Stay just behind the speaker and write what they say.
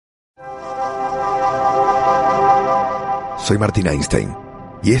soy Martín Einstein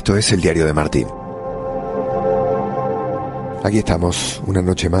y esto es el diario de Martín. Aquí estamos, una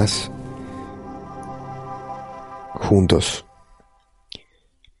noche más, juntos,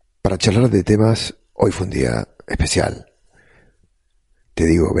 para charlar de temas. Hoy fue un día especial. Te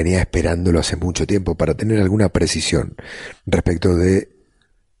digo, venía esperándolo hace mucho tiempo para tener alguna precisión respecto de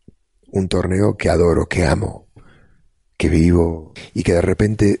un torneo que adoro, que amo, que vivo, y que de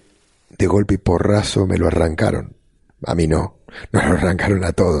repente, de golpe y porrazo, me lo arrancaron. A mí no lo arrancaron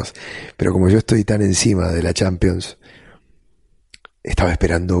a todos, pero como yo estoy tan encima de la Champions, estaba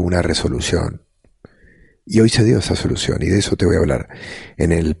esperando una resolución. Y hoy se dio esa solución, y de eso te voy a hablar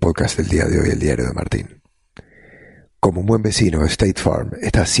en el podcast del día de hoy, el diario de Martín. Como un buen vecino, State Farm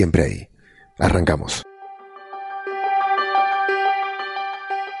está siempre ahí. Arrancamos.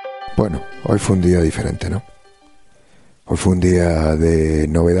 Bueno, hoy fue un día diferente, ¿no? Hoy fue un día de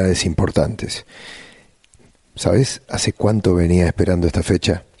novedades importantes. ¿Sabes hace cuánto venía esperando esta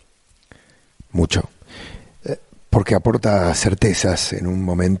fecha? Mucho. Porque aporta certezas en un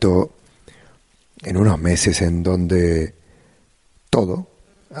momento, en unos meses en donde todo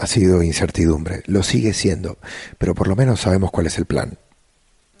ha sido incertidumbre. Lo sigue siendo, pero por lo menos sabemos cuál es el plan.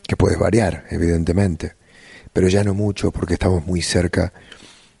 Que puede variar, evidentemente, pero ya no mucho porque estamos muy cerca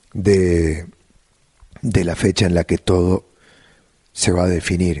de la fecha en la que todo se va a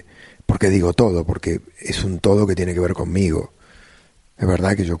definir. ¿Por qué digo todo? Porque es un todo que tiene que ver conmigo. Es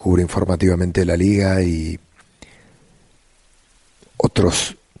verdad que yo cubro informativamente la liga y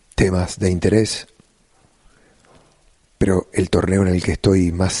otros temas de interés, pero el torneo en el que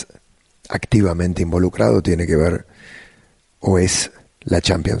estoy más activamente involucrado tiene que ver, o es, la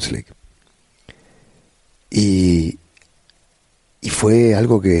Champions League. Y fue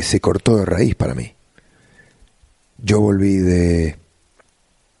algo que se cortó de raíz para mí. Yo volví de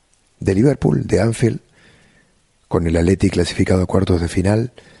Liverpool, de Anfield, con el Atleti clasificado a cuartos de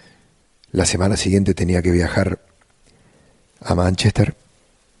final. La semana siguiente tenía que viajar a Manchester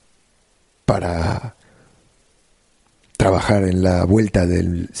para trabajar en la vuelta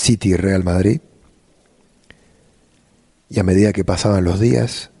del City Real Madrid. Y a medida que pasaban los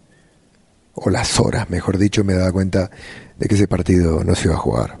días, o las horas, mejor dicho, me daba cuenta de que ese partido no se iba a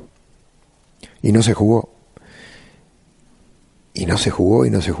jugar. Y no se jugó. Y no se jugó, y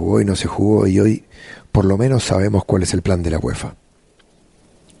no se jugó, y no se jugó, y hoy por lo menos sabemos cuál es el plan de la UEFA.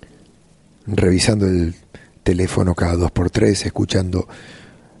 Revisando el teléfono cada 2x3, escuchando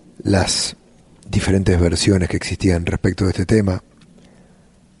las diferentes versiones que existían respecto de este tema,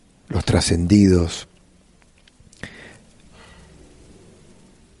 los trascendidos,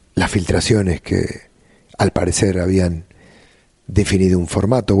 las filtraciones que al parecer habían definido un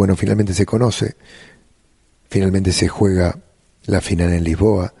formato. Bueno, finalmente se conoce, finalmente se juega la final en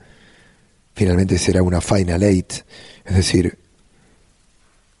Lisboa, finalmente será una Final 8, es decir,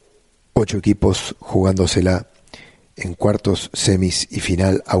 8 equipos jugándosela en cuartos, semis y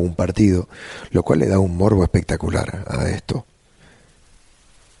final a un partido, lo cual le da un morbo espectacular a esto.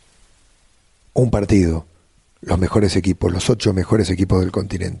 Un partido, los mejores equipos, los 8 mejores equipos del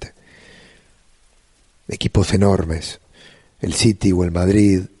continente, equipos enormes, el City o el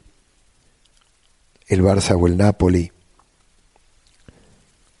Madrid, el Barça o el Napoli,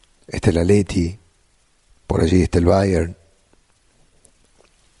 está el Atleti, por allí está el Bayern.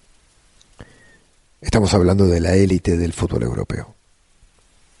 Estamos hablando de la élite del fútbol europeo.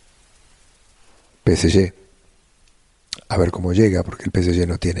 PSG, a ver cómo llega, porque el PSG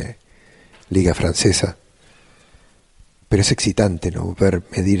no tiene liga francesa, pero es excitante, ¿no?, ver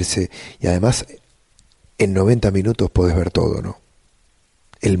medirse, y además en 90 minutos podés ver todo, ¿no?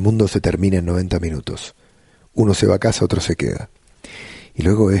 El mundo se termina en 90 minutos. Uno se va a casa, otro se queda. Y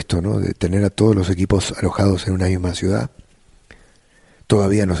luego esto, ¿no?, de tener a todos los equipos alojados en una misma ciudad,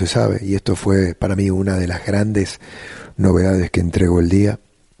 todavía no se sabe, y esto fue para mí una de las grandes novedades que entregó el día.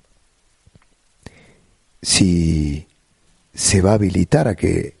 Si se va a habilitar a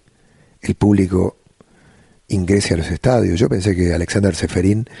que el público ingrese a los estadios. Yo pensé que Alexander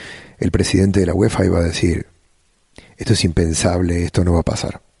Seferin, el presidente de la UEFA, iba a decir: esto es impensable, esto no va a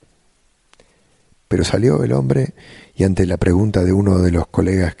pasar. Pero salió el hombre y ante la pregunta de uno de los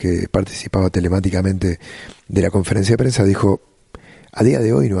colegas que participaba telemáticamente de la conferencia de prensa dijo: a día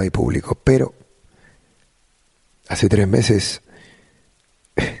de hoy no hay público, pero hace 3 meses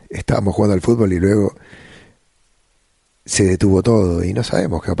estábamos jugando al fútbol y luego se detuvo todo y no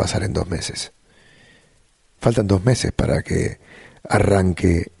sabemos qué va a pasar en 2 meses. Faltan 2 meses para que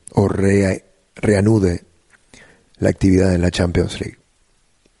arranque o reanude la actividad en la Champions League.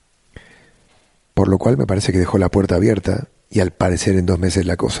 Por lo cual me parece que dejó la puerta abierta y al parecer en 2 meses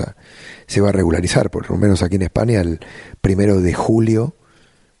la cosa se va a regularizar, por lo menos aquí en España el 1 de julio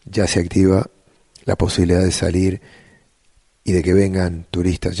ya se activa la posibilidad de salir y de que vengan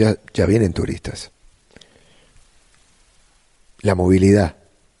turistas, ya vienen turistas. La movilidad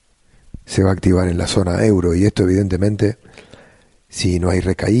se va a activar en la zona euro y esto evidentemente, si no hay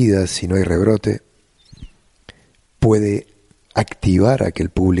recaídas, si no hay rebrote, puede activar a que el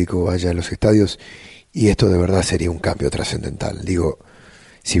público vaya a los estadios y esto de verdad sería un cambio trascendental. Digo,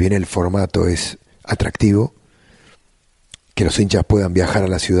 si bien el formato es atractivo, que los hinchas puedan viajar a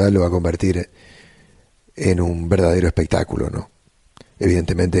la ciudad lo va a convertir en un verdadero espectáculo, ¿no?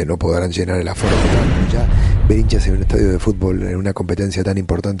 Evidentemente no podrán llenar el aforo total, pero ya ver hinchas en un estadio de fútbol en una competencia tan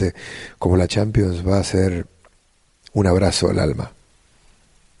importante como la Champions va a ser un abrazo al alma.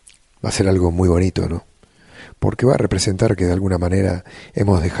 Va a ser algo muy bonito, ¿no? Porque va a representar que de alguna manera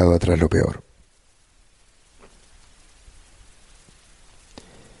hemos dejado atrás lo peor.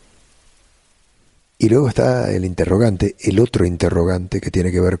 Y luego está el interrogante, el otro interrogante que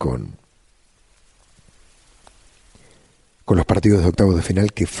tiene que ver con los partidos de octavos de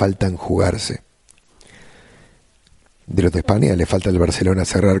final que faltan jugarse. De los de España le falta al Barcelona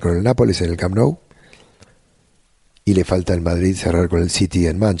cerrar con el Nápoles en el Camp Nou y le falta al Madrid cerrar con el City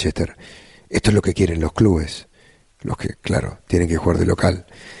en Manchester. Esto es lo que quieren los clubes, los que, claro, tienen que jugar de local,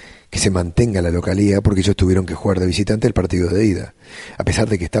 que se mantenga la localía porque ellos tuvieron que jugar de visitante el partido de ida, a pesar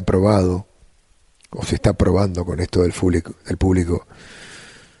de que está probado o se está probando con esto del público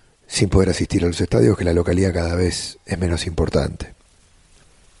sin poder asistir a los estadios, que la localidad cada vez es menos importante.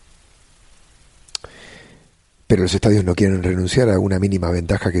 Pero los estadios no quieren renunciar a una mínima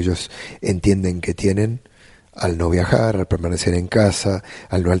ventaja que ellos entienden que tienen al no viajar, al permanecer en casa,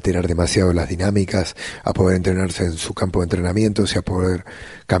 al no alterar demasiado las dinámicas, a poder entrenarse en su campo de entrenamiento, y a poder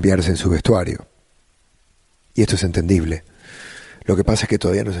cambiarse en su vestuario. Y esto es entendible. Lo que pasa es que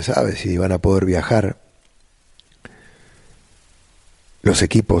todavía no se sabe si van a poder viajar los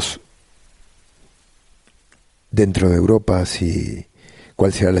equipos dentro de Europa, si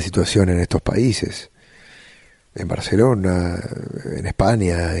cuál será la situación en estos países, en Barcelona, en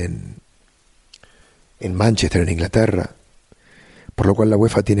España, en Manchester, en Inglaterra, por lo cual la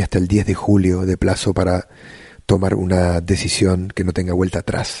UEFA tiene hasta el 10 de julio de plazo para tomar una decisión que no tenga vuelta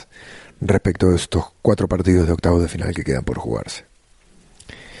atrás respecto de estos 4 partidos de octavos de final que quedan por jugarse.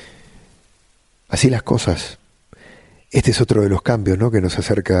 Así las cosas. Este es otro de los cambios, ¿no?, que nos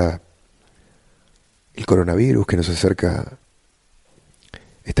acerca el coronavirus, que nos acerca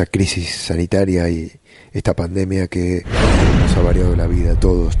esta crisis sanitaria y esta pandemia que nos ha variado la vida a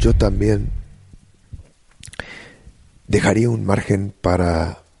todos. Yo también dejaría un margen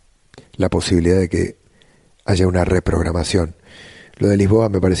para la posibilidad de que haya una reprogramación. Lo de Lisboa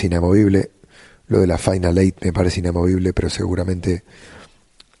me parece inamovible, lo de la Final Eight me parece inamovible, pero seguramente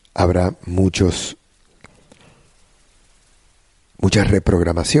habrá muchas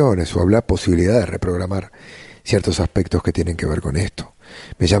reprogramaciones o habrá posibilidad de reprogramar ciertos aspectos que tienen que ver con esto.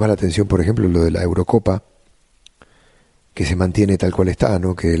 Me llama la atención, por ejemplo, lo de la Eurocopa, que se mantiene tal cual está,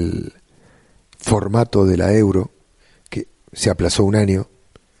 ¿no?, que el formato de la Euro, que se aplazó un año,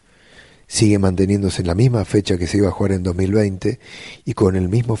 sigue manteniéndose en la misma fecha que se iba a jugar en 2020 y con el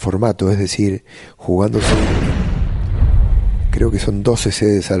mismo formato, es decir, jugándose, creo que son 12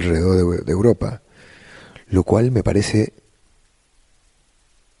 sedes alrededor de Europa, lo cual me parece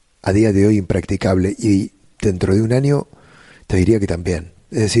a día de hoy impracticable y dentro de un año te diría que también.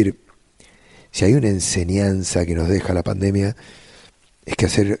 Es decir, si hay una enseñanza que nos deja la pandemia, es que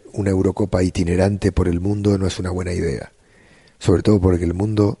hacer una Eurocopa itinerante por el mundo no es una buena idea. Sobre todo porque el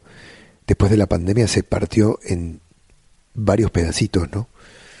mundo, después de la pandemia, se partió en varios pedacitos, ¿no?,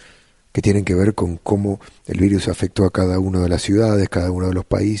 que tienen que ver con cómo el virus afectó a cada una de las ciudades, cada uno de los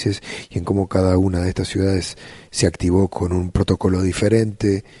países, y en cómo cada una de estas ciudades se activó con un protocolo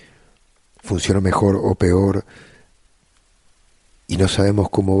diferente, funcionó mejor o peor, y no sabemos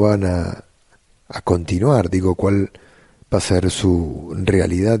cómo van a continuar, digo, cuál va a ser su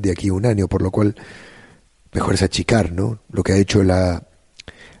realidad de aquí a un año, por lo cual mejor es achicar, ¿no? Lo que ha hecho la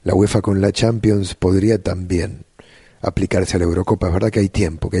UEFA con la Champions podría también aplicarse a la Eurocopa. Es verdad que hay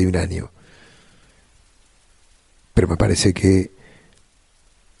tiempo, que hay un año, pero me parece que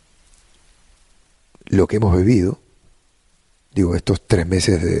lo que hemos vivido, digo, estos 3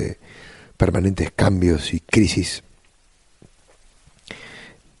 meses de permanentes cambios y crisis,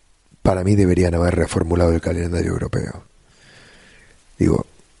 para mí deberían haber reformulado el calendario europeo. Digo,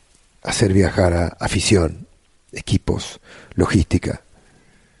 hacer viajar a afición, equipos, logística,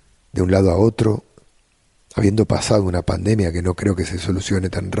 de un lado a otro, habiendo pasado una pandemia que no creo que se solucione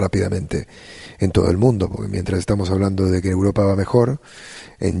tan rápidamente en todo el mundo, porque mientras estamos hablando de que Europa va mejor,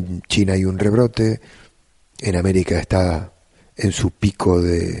 en China hay un rebrote, en América está en su pico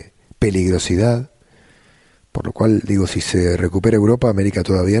de peligrosidad, por lo cual digo, si se recupera Europa, América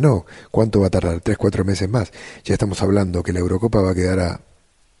todavía no. ¿Cuánto va a tardar? 3, 4 meses más. Ya estamos hablando que la Eurocopa va a quedar a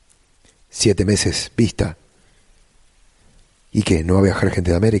 7 meses vista. ¿Y que no va a viajar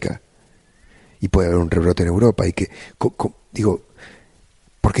gente de América? Y puede haber un rebrote en Europa. Y que, digo,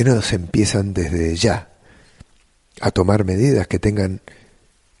 ¿por qué no se empiezan desde ya a tomar medidas que tiendan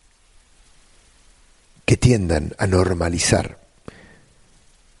a normalizar,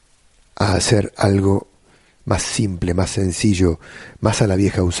 a hacer algo más simple, más sencillo, más a la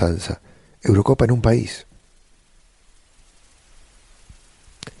vieja usanza? Eurocopa en un país.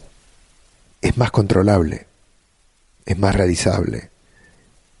 Es más controlable, es más realizable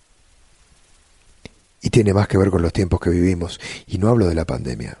y tiene más que ver con los tiempos que vivimos. Y no hablo de la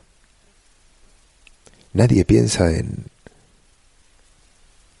pandemia. Nadie piensa en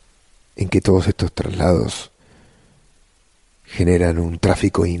que todos estos traslados generan un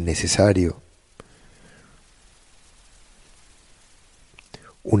tráfico innecesario,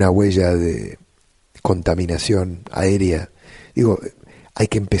 una huella de contaminación aérea. Digo, hay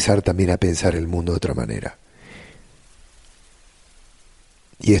que empezar también a pensar el mundo de otra manera.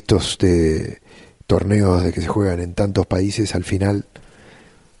 Y estos torneos de que se juegan en tantos países, al final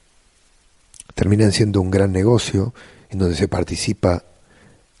terminan siendo un gran negocio en donde se participa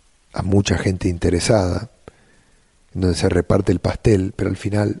a mucha gente interesada, en donde se reparte el pastel, pero al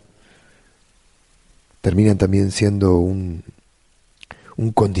final terminan también siendo un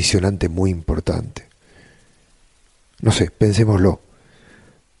condicionante muy importante. No sé, pensémoslo.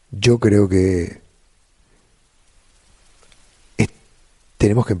 Yo creo que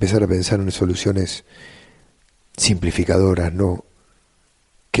tenemos que empezar a pensar en soluciones simplificadoras, no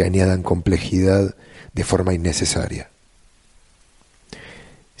que añadan complejidad de forma innecesaria.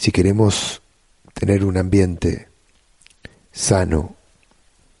 Si queremos tener un ambiente sano,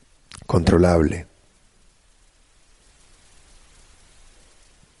 controlable,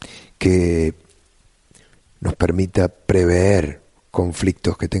 que nos permita prever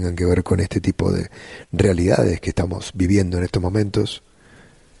conflictos que tengan que ver con este tipo de realidades que estamos viviendo en estos momentos,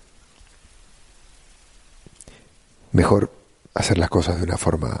 mejor hacer las cosas de una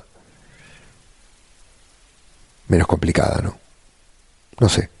forma menos complicada, ¿no? No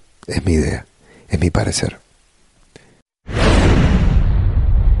sé, es mi idea, es mi parecer.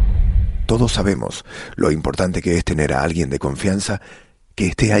 Todos sabemos lo importante que es tener a alguien de confianza que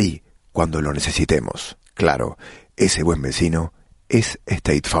esté ahí cuando lo necesitemos. Claro, ese buen vecino es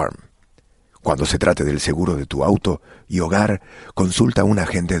State Farm. Cuando se trate del seguro de tu auto y hogar, consulta a un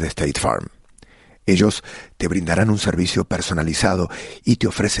agente de State Farm. Ellos te brindarán un servicio personalizado y te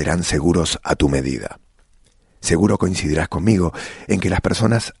ofrecerán seguros a tu medida. Seguro coincidirás conmigo en que las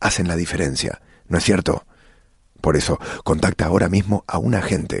personas hacen la diferencia, ¿no es cierto? Por eso, contacta ahora mismo a un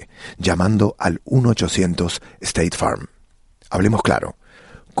agente llamando al 1-800 State Farm. Hablemos claro,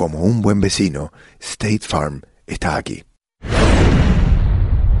 como un buen vecino, State Farm está aquí.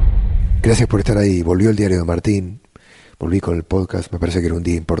 Gracias por estar ahí. Volvió el diario de Martín, volví con el podcast, me parece que era un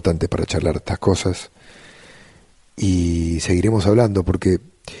día importante para charlar estas cosas y seguiremos hablando porque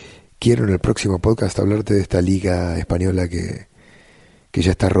quiero en el próximo podcast hablarte de esta liga española que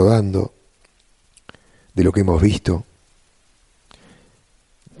ya está rodando, de lo que hemos visto,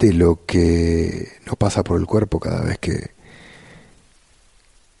 de lo que nos pasa por el cuerpo cada vez que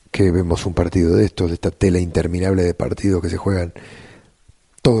vemos un partido de estos, de esta tela interminable de partidos que se juegan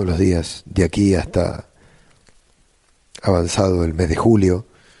todos los días, de aquí hasta avanzado el mes de julio,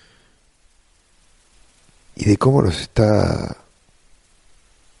 y de cómo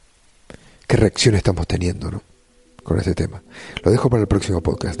qué reacción estamos teniendo, ¿no?, con este tema. Lo dejo para el próximo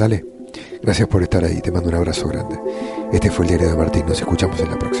podcast, dale. Gracias por estar ahí, te mando un abrazo grande. Este fue el diario de Martín, nos escuchamos en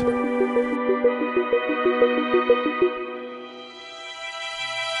la próxima.